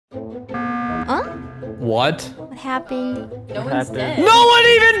Huh? What? What happened? No one's dead. No one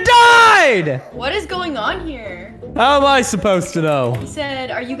even died! What is going on here? How am I supposed to know? He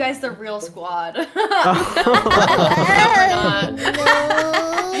said, "Are you guys the real squad?"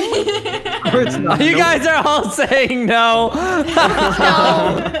 No. You guys are all saying no. No.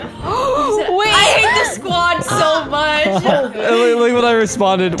 Wait. I hate the squad so much. Look what I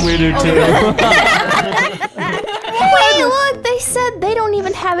responded. We do too. Wait, look, they said they don't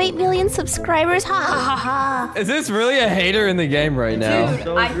even have 8 million subscribers. Ha ha ha ha. Is this really a hater in the game right now? Dude,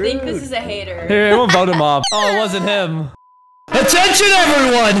 I think this is a hater. Here, we'll vote him off. Oh, it wasn't him. Attention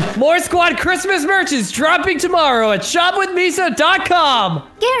everyone! More Squad Christmas merch is dropping tomorrow at shopwithmisa.com.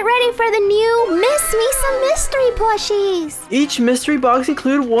 Get ready for the new Miss Misa mystery plushies. Each mystery box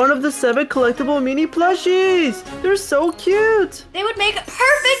includes one of the 7 collectible mini plushies. They're so cute. They would make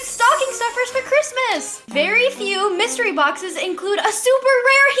perfect stocking stuffers for Christmas. Very few mystery boxes include a super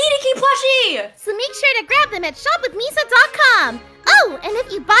rare Hideki plushie. So make sure to grab them at shopwithmisa.com. Oh, and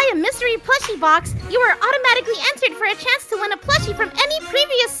if you buy a mystery plushie box, you are automatically entered for a chance to win a plushie from any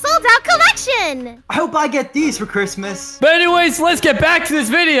previous sold-out collection. I hope I get these for Christmas. But anyways, let's get back to this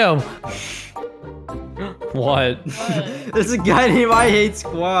video. What? There's a guy named I Hate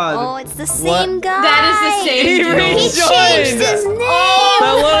Squad. Oh, it's the same guy. That is the same He dude. He changed his name.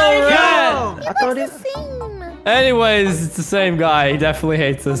 That little rat. I thought it. Anyways, it's the same guy. He definitely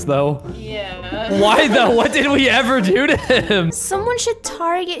hates us though. Yeah. Why though? What did we ever do to him? Someone should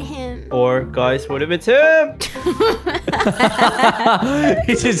target him. Or guys, what if it's him?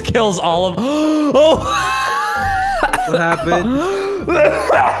 He just kills all of. Oh! What happened?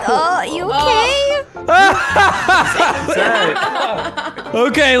 Oh, you okay?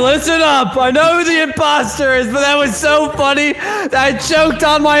 Okay, listen up. I know who the imposter is, but that was so funny that I choked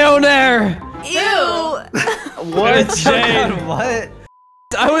on my own air. Ew. What? Jade. What?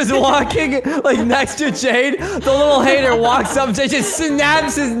 I was walking like next to Jade. The little hater walks up and just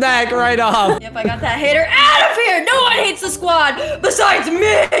snaps his neck right off. Yep, I got that hater out of here. No one hates the squad besides me.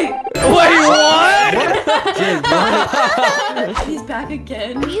 Wait, what? Jade, what? He's back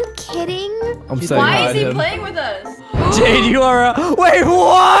again. Are you kidding? I'm saying Why hi is to he him. playing with us? Jade, you are a. Wait,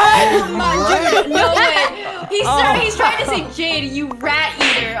 what? Dude, no way. He's trying to say Jade, you rat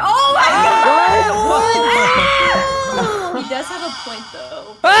eater. Oh my god. He does have a point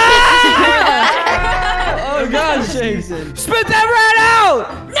though. Oh god, Jade. Spit that rat out!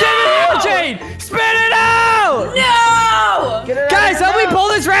 Get it out, Jade! Spit it out! No! Guys, help me pull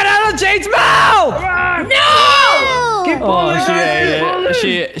this rat out of Jade's mouth! No! Oh, she ate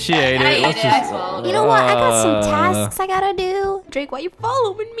it. She ate I it. ate Let's it. just. I swallowed You it. know what? I got some tasks I gotta do. Drake, why you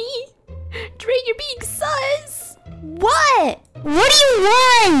following me? Drake, you're being sus. What? What do you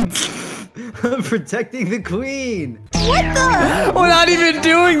want? I'm protecting the queen. What the? We're not even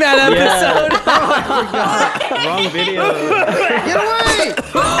doing that episode. Wrong video. Get away!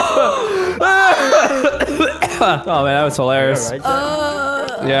 Oh man, that was hilarious. Right,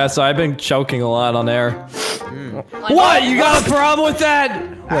 Yeah, so I've been choking a lot on air. What? You got a problem with that?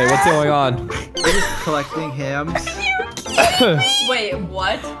 Wait, what's going on? We're just collecting hams. Wait,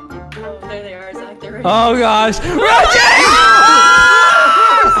 what? Oh, there they are, Zach. They're right. Oh gosh.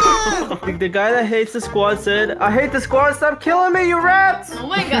 The guy that hates the squad said, I hate the squad, stop killing me, you rats! Oh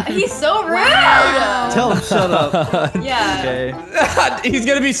my god, he's so rude! Tell him shut up. Yeah. Okay. He's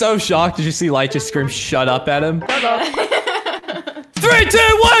gonna be so shocked. Did you see Light just scream "Shut up" at him? 3, 2, 1,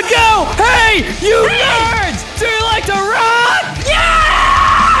 go! Hey, you nerds! Do you like to run?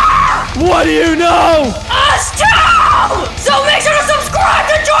 Yeah! What do you know? Us too! So make sure to subscribe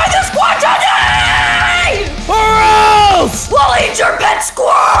to join the squad today! Or else! We'll eat your pet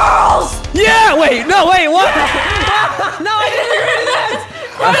squirrels! Yeah. Wait. No. Wait. What? No, I didn't agree to that.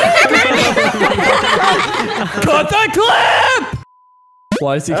 Cut the clip!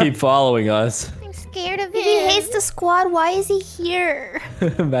 Why does he keep following us? I'm scared of If he him. hates the squad, why is he here?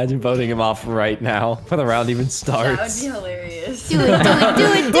 Imagine voting him off right now before the round even That would starts. be hilarious. Do it, do it, do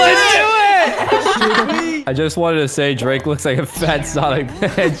it, do Let's it! do it! I just wanted to say Drake looks like a fat Sonic the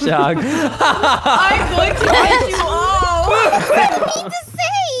Hedgehog. I'm going to get you all! to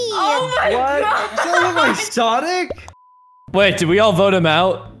say. Oh my What? god! You sound like Sonic? Wait, did we all vote him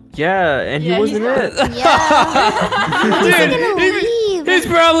out? Yeah, and Yeah, he wasn't he's it. Yeah. Dude, gonna leave. he's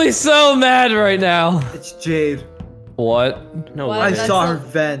probably so mad right now. It's Jade. What? No, What? I That's saw a- her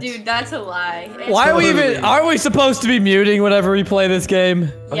vent. Dude, that's a lie. Why are we Totally. even? Aren't we supposed to be muting whenever we play this game?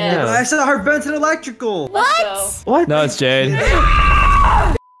 Yes. I saw her vent in electrical. Let's go. What? No, it's Jade. Is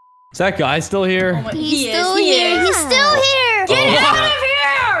that guy still Oh here? my, He's he still is, he here. is. He's still here. Get out of here!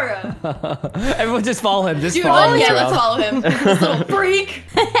 Everyone just follow him. Just Dude, follow him. yeah, this let's round. follow him. This little freak.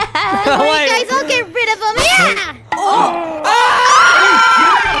 Alright, guys, I'll get rid of him. Yeah!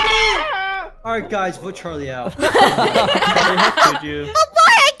 Alright, guys, vote Charlie out. Oh boy,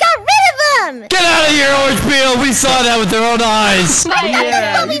 I got rid of him! Get out of here, Orange Peel! We saw that with our own eyes!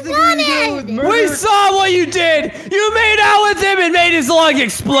 Yeah, we he's agreeing with wanted. We murder. saw what you did! You made out with him and made his lung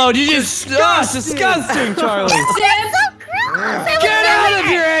explode! You just... disgusting, Charlie! That's so gross! Get out of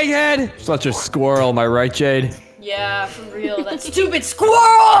here, egghead! Such a squirrel, am I right, Jade? Yeah, for real. That stupid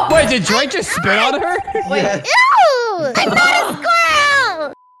squirrel! Wait, did Drake just spit on her? Yes. Ew! I'm not a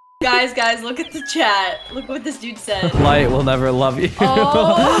squirrel! Guys, look at the chat. Look what this dude said. Light will never love you.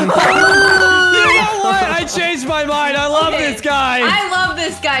 Oh. You know what? I changed my mind. I love Okay. this guy. I love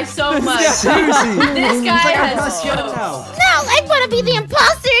this guy so much. Seriously. This guy has Us jokes. now. No, I want to be the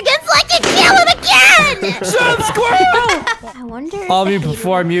imposter against Like and kill him again! Shut up, squirrel! I wonder. if I'll the be hater-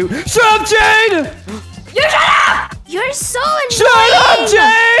 before you. Shut up, Jade! You shut up! You're so annoying. Shut up,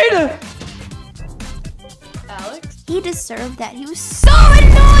 Jade! Alex? He deserved that. He was so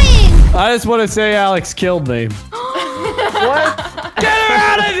annoying. I just want to say Alex killed me. What? Get her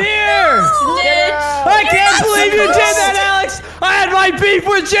out of here! Snitch! I can't believe you did that, Alex! I had my beef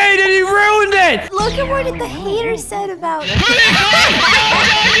with Jade and you ruined it! Look at what the hater said about it.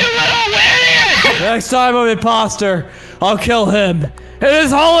 Next time I'm an imposter, I'll kill him. And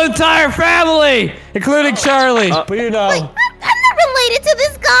his whole entire family, including Charlie. But you know, I'm not related to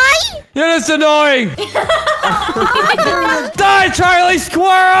this guy! you're just annoying. Die, Charlie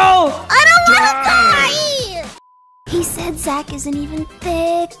Squirrel! I don't want to die! He said Zach isn't even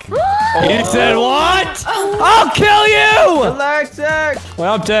thick. You said what? I'll kill you! Relax, Zach.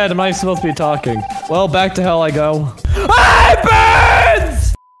 Well, I'm dead. I'm not even supposed to be talking. Well, back to hell I go. I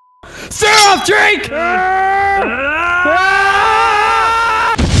burns! Stir off, Drake!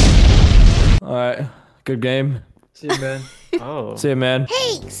 Alright, good game. See you, man. Oh. See you, man.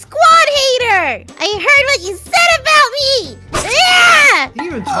 Hey, squad hater! I heard what you said about me! Yeah! He didn't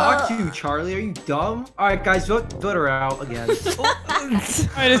even talk to you, Charlie. Are you dumb? Alright, guys, vote her out again.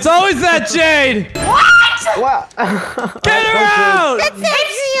 Alright, it's always that Jade! What? Get her out! That's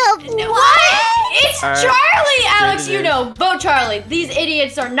real! What? It's Charlie, Alex. Jade You is. know, vote Charlie. These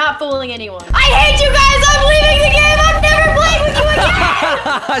idiots are not fooling anyone. I hate you guys. I'm leaving the game. I'm never playing with you again.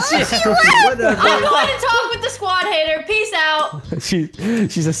 Whatever. I'm going to talk with the squad hater. Peace out.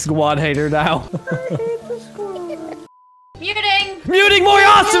 She's a squad hater now. Muting. Muting more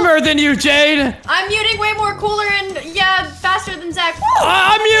awesomer than you, Jade! I'm muting way more cooler and yeah, faster than Zach.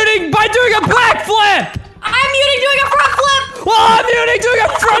 I'm muting by doing a backflip! I'm muting doing a front flip. Well, I'm muting doing a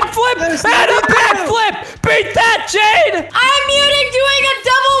front flip and a backflip! Beat that, Jade! I'm muting doing a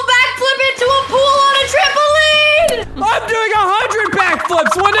double backflip into a pool on a trampoline. I'm doing 100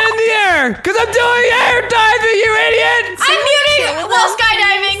 backflips, one in the air! Cause I'm doing air diving, you idiot! I'm muting while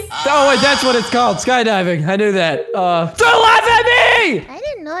skydiving. Oh wait, that's what it's called, skydiving. I knew that. Don't laugh at me! I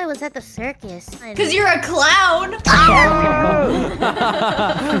didn't know I was at the circus. Cause you're a clown.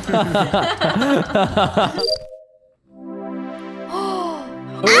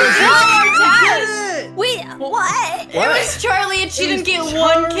 Wait, what? It was Charlie and she didn't get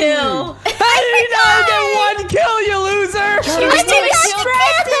one kill. How did you not get one kill, you loser? She was doing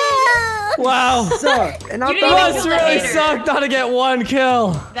Wow. And I'm You didn't even Must kill the really hater. suck not to get one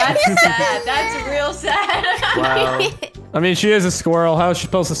kill. That's sad. That's real sad. Wow. I mean, she is a squirrel. How is she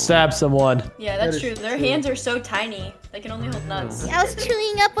supposed to stab someone? Yeah, that's true. Their hands are so tiny. They can only hold nuts. I was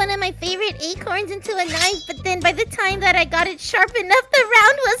chewing up one of my favorite acorns into a knife, but then by the time that I got it sharp enough, the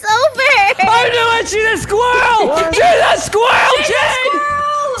round was over. I knew it! She's a squirrel! She's a squirrel, Jade!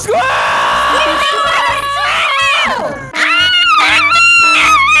 Squirrel!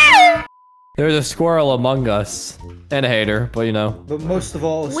 There's a squirrel among us. And a hater, but you know. But most of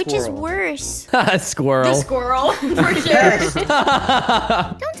all, a Which is squirrel. worse? Squirrel. The squirrel, for sure.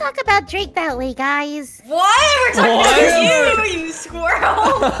 Don't talk about Drake that way, guys. What? We're talking What? about you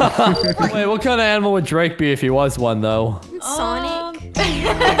squirrel. Wait, what kind of animal would Drake be if he was one, though? Sonic. Oh, He's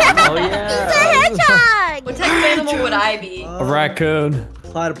yeah. a hedgehog. What type of animal would I be? A raccoon.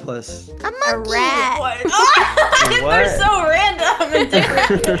 Platypus. A A monkey. rat. What? They're so random and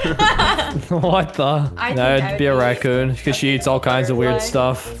different. What the? I think No, I it'd would be a be raccoon, because she eats all kinds of weird butterfly.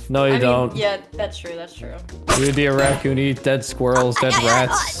 stuff. No, you I mean, don't. yeah, that's true. That's true. You would be a raccoon, eat dead squirrels, dead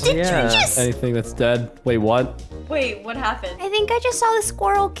rats, Did Yeah. you just? anything that's dead. Wait, what? Wait, what happened? I think I just saw the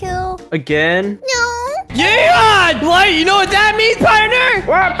squirrel kill. Again? No. Yeah! Light, you know what that means, partner?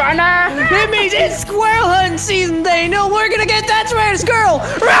 What, partner? It means it's squirrel hunting season day. No, we're gonna get that rare squirrel.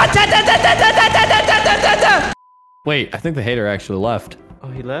 Wait, I think the hater actually left. Oh,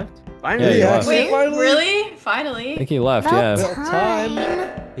 he left? Yeah, Finally. he left. Wait, Finally? really? I Finally? think he left, About yeah. time.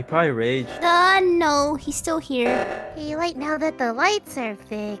 He probably raged. No, he's still here. Hey, like now that the lights are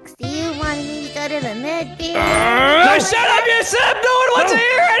fixed, do you want me to go to the med bay? Shut up, you sip! No one wants to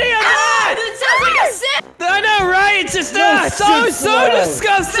hear any of that! That sounds like a sip! I know, right? It's just it's so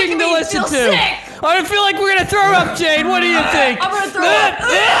disgusting to listen to. Sick. I feel like we're gonna throw up, Jade. What do you think? I'm gonna throw up.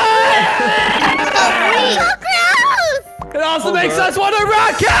 So gross! It also makes us want to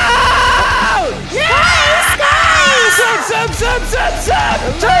rock out! Guys!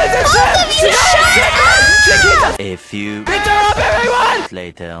 A few Get up, everyone!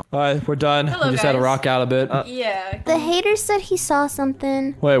 later. Alright, we're done. Hello, we just had to guys. rock out a bit. Yeah. The hater said he saw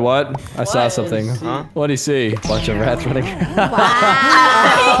something. Wait, what? I saw What? something. Huh? What'd he see? Bunch of rats running. Okay,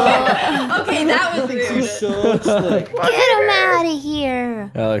 that was rude. So slick. Get him out of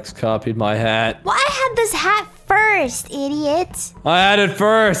here. Alex copied my hat. Well, I had this hat first, idiot. I had it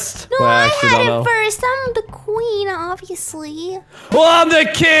first. No, Well, I actually, had don't it know. first. I'm the queen, obviously. Well, I'm the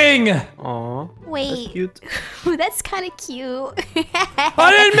king! Aw. Wait. Cute. That's kind of cute.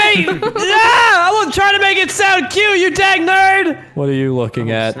 I didn't make. I wasn't trying to make it sound cute, you dang nerd. What are you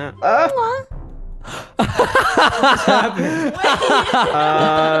looking at? Snap. What?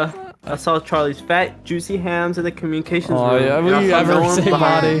 I saw Charlie's fat, juicy hams in the communications Oh room. yeah, and will I you saw ever no one say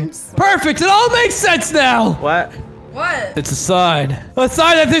behind. body? Perfect. It all makes sense now. What? What? It's a sign. A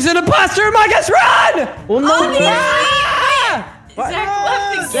sign that there's an imposter among us. Run! Well, no. Ah! Zach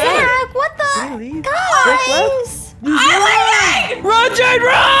left again. Zach, what the? Leave. Guys! I'm leaving! Run, Jade,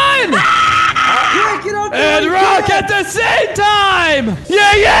 run! Yeah, get out there. And rock at the same time!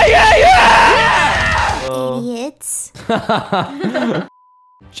 Yeah! Idiots.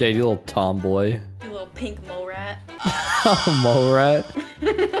 Jade, you little tomboy. You little pink mole rat. Mole rat.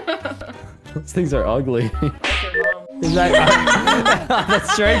 Those things are ugly. That's your mom. Is that,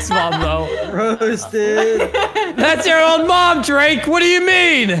 that's Drake's mom, though. Roasted. That's your old mom, Drake. What do you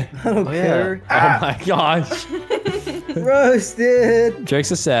mean? I don't care. Oh my gosh. Roasted. Drake's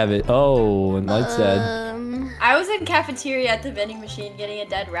a savage. Oh, and Light's dead. I was in cafeteria at the vending machine getting a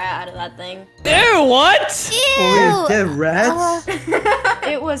dead rat out of that thing. Ew, what? Oh, we have dead rats?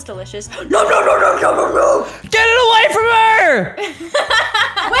 It was delicious. Get it away from her!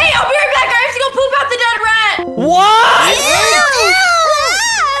 Wait, I'll be right back. I have to go poop out the dead rat. What?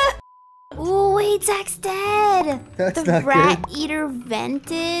 Ooh, wait, Zach's dead. That's the not rat good. eater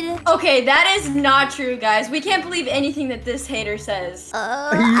vented. Okay, that is not true, guys. We can't believe anything that this hater says. you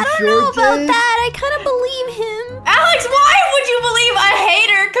I don't sure, know about Jade? that. I kind of believe him. Alex, why would you believe a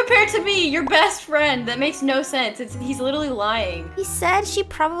hater compared to me, your best friend? That makes no sense. He's literally lying. He said she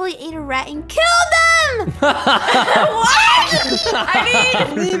probably ate a rat and killed him. What? I mean,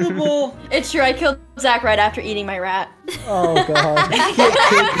 Unbelievable. it's true. I killed Zach right after eating my rat. Oh, God. You can't kill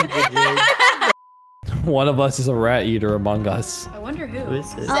people, Jade. One of us is a rat eater among us. I wonder who. Who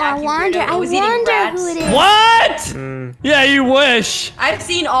is it? Oh, I you wonder. weirdo. I Was eating wonder rats. who it is. What? Mm. Yeah, you wish. I've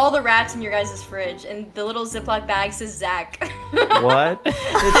seen all the rats in your guys' fridge, and the little Ziploc bag says Zach. What?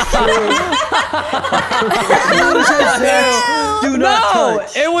 It's true. Notice how Zach's do not No,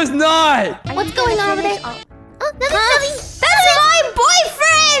 touch. it was not. What's going on over there? Oh, nothing. That's my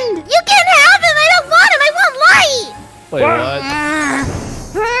boyfriend. You can't have him! I don't want him! I want light! Wait, what?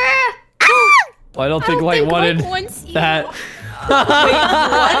 I don't think Light wanted wants you. that. What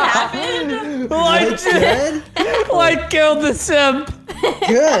happened? Light, It's dead? Light killed the simp.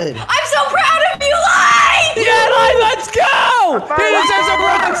 Good. I'm so proud of you, Light! Yeah, Light, let's go. He deserves a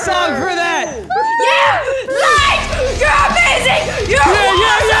rock song for that. Yeah! Light! You're amazing! You're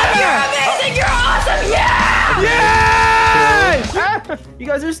awesome! You're awesome! Yeah! Yeah! You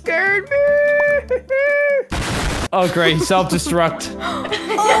guys are scared me. Oh, great. Self-destruct.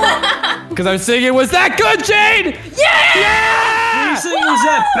 Because I was thinking it was that good, Jade! Yeah! Yeah! You think it was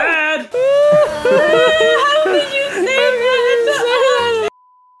that bad? How could you say that?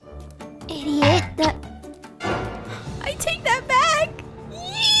 Idiot. That. I take that back.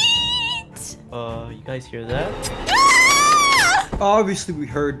 Yeet. You guys hear that? Ah! Obviously, we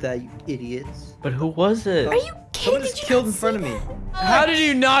heard that, you idiots. But who was it? Are you kidding? Someone Did just you killed not in front see of me. that? How did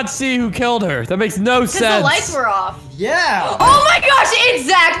you not see who killed her? That makes no Because sense. the lights were off. Yeah. Oh my gosh, it's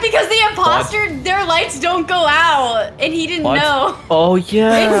Zach! Because the imposter, their lights don't go out. And he didn't What? know. Oh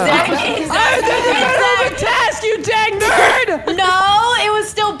yeah. It's Zach. Task, you dang nerd! No, it was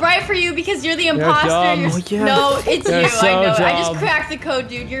still bright for you because you're the imposter. dumb. Oh, yeah. No, it's You're you. so I know. I just dumb. cracked the code,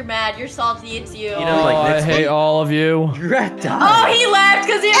 dude. You're mad. You're salty. It's you. You know, Oh, like I next hate week- all of you. Rat Oh, died. he left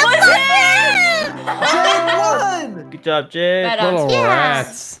because it was him! Jade won. Good job, Jade. Bad Little answer.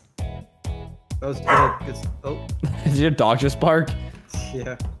 rats. That was good. Oh, Did your dog just bark?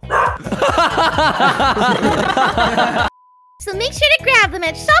 Yeah. So make sure to grab them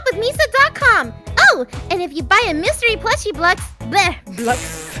at shopwithmisa.com. Oh, and if you buy a mystery plushie blux,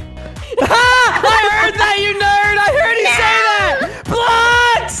 I heard that, you nerd! I heard you say that!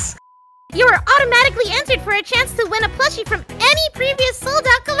 Blocks! you are automatically entered for a chance to win a plushie from any previous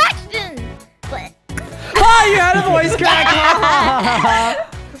sold-out collection. Oh, you had a voice crack!